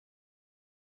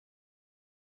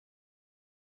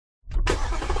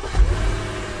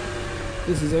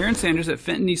This is Aaron Sanders at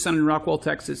Fenton Nissan in Rockwall,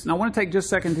 Texas. And I want to take just a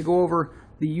second to go over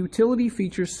the utility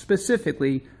features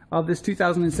specifically of this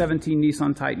 2017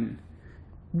 Nissan Titan.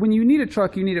 When you need a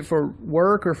truck, you need it for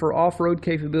work or for off-road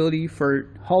capability, for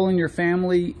hauling your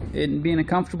family and being a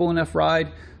comfortable enough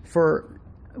ride, for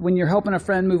when you're helping a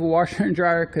friend move a washer and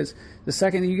dryer, because the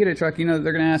second that you get a truck, you know that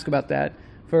they're going to ask about that,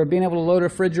 for being able to load a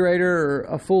refrigerator or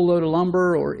a full load of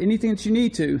lumber or anything that you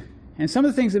need to. And some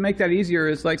of the things that make that easier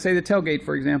is, like, say, the tailgate,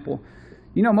 for example.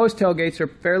 You know, most tailgates are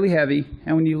fairly heavy,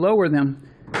 and when you lower them,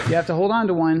 you have to hold on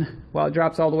to one while it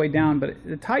drops all the way down. But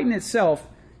the Titan itself,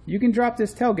 you can drop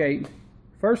this tailgate,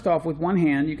 first off, with one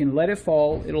hand. You can let it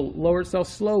fall. It'll lower itself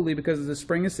slowly because of the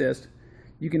spring assist.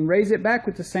 You can raise it back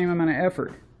with the same amount of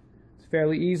effort. It's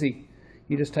fairly easy.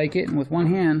 You just take it and with one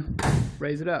hand,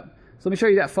 raise it up. So let me show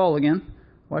you that fall again.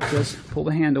 Watch this. Pull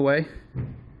the hand away.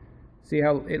 See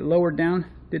how it lowered down?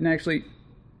 Didn't actually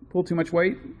pull too much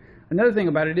weight. Another thing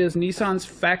about it is Nissan's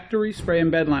factory spray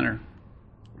and bed liner.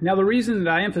 Now, the reason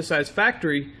that I emphasize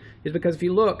factory is because if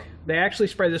you look, they actually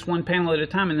spray this one panel at a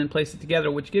time and then place it together,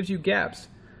 which gives you gaps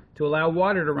to allow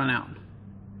water to run out.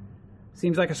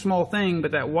 Seems like a small thing,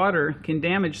 but that water can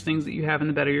damage things that you have in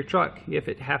the bed of your truck. If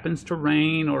it happens to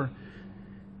rain, or,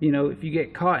 you know, if you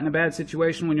get caught in a bad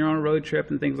situation when you're on a road trip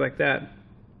and things like that.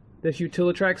 This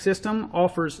Utilitrack system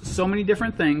offers so many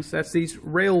different things. That's these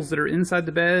rails that are inside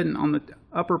the bed and on the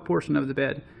upper portion of the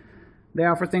bed. They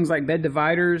offer things like bed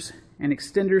dividers and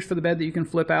extenders for the bed that you can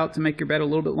flip out to make your bed a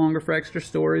little bit longer for extra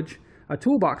storage. A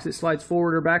toolbox that slides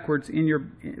forward or backwards in your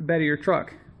bed of your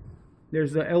truck.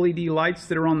 There's the LED lights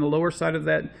that are on the lower side of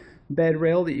that bed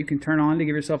rail that you can turn on to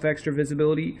give yourself extra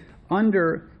visibility.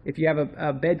 Under, if you have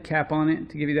a bed cap on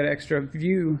it, to give you that extra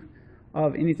view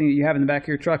of anything that you have in the back of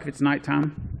your truck if it's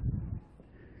nighttime.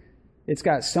 It's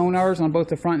got sonars on both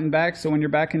the front and back, so when you're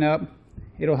backing up,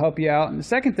 it'll help you out. And the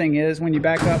second thing is, when you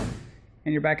back up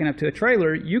and you're backing up to a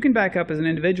trailer, you can back up as an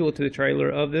individual to the trailer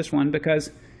of this one,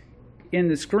 because in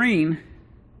the screen,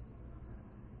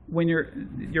 when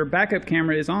your backup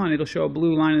camera is on, it'll show a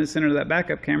blue line in the center of that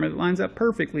backup camera that lines up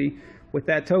perfectly with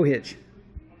that tow hitch.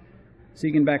 So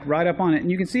you can back right up on it,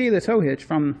 and you can see the tow hitch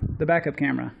from the backup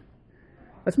camera.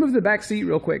 Let's move to the back seat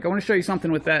real quick. I want to show you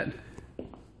something with that.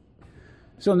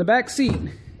 So in the back seat,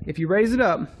 if you raise it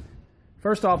up,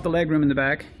 first off, the legroom in the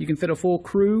back, you can fit a full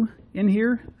crew in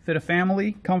here, fit a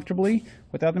family comfortably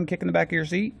without them kicking the back of your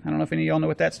seat. I don't know if any of y'all know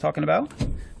what that's talking about,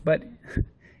 but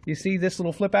you see this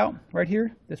little flip out right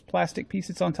here, this plastic piece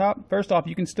that's on top? First off,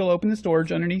 you can still open the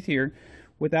storage underneath here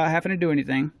without having to do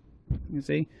anything. You can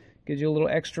see, gives you a little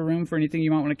extra room for anything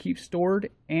you might want to keep stored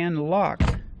and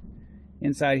locked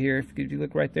inside here. If you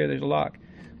look right there, there's a lock.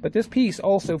 But this piece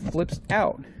also flips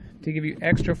out to give you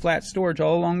extra flat storage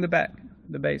all along the back,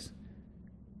 the base.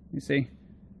 You see,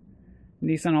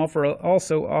 Nissan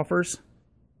also offers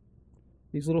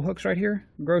these little hooks right here,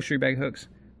 grocery bag hooks,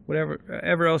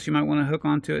 whatever else you might want to hook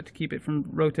onto it to keep it from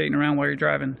rotating around while you're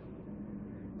driving.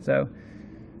 So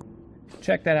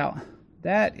check that out.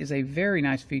 That is a very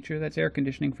nice feature. That's air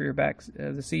conditioning for your back,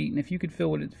 the seat, and if you could feel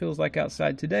what it feels like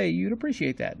outside today, you'd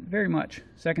appreciate that very much.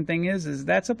 Second thing is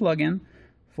that's a plug-in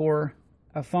for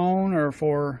a phone or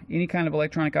for any kind of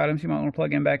electronic items you might want to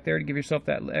plug in back there to give yourself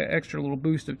that extra little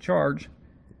boost of charge.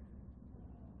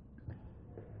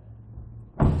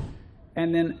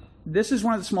 And then this is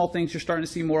one of the small things you're starting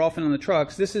to see more often on the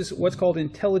trucks. This is what's called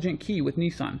intelligent key with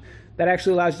Nissan. That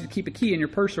actually allows you to keep a key in your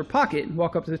purse or pocket and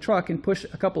walk up to the truck and push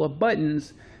a couple of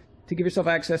buttons to give yourself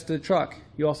access to the truck.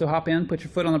 You also hop in, put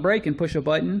your foot on the brake and push a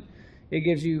button. It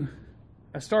gives you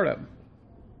a startup.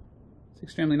 It's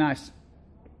extremely nice.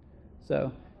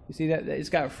 So you see that it's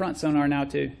got a front sonar now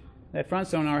too. That front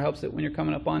sonar helps it when you're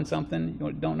coming up on something.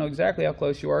 You don't know exactly how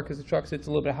close you are because the truck sits a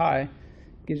little bit high.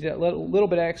 Gives you that little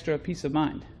bit extra peace of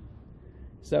mind.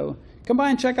 So come by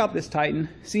and check out this Titan.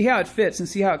 See how it fits and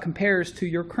see how it compares to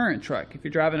your current truck. If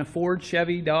you're driving a Ford,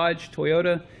 Chevy, Dodge,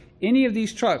 Toyota, any of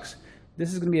these trucks,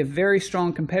 this is going to be a very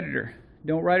strong competitor.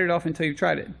 Don't write it off until you've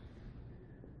tried it.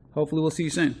 Hopefully we'll see you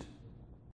soon.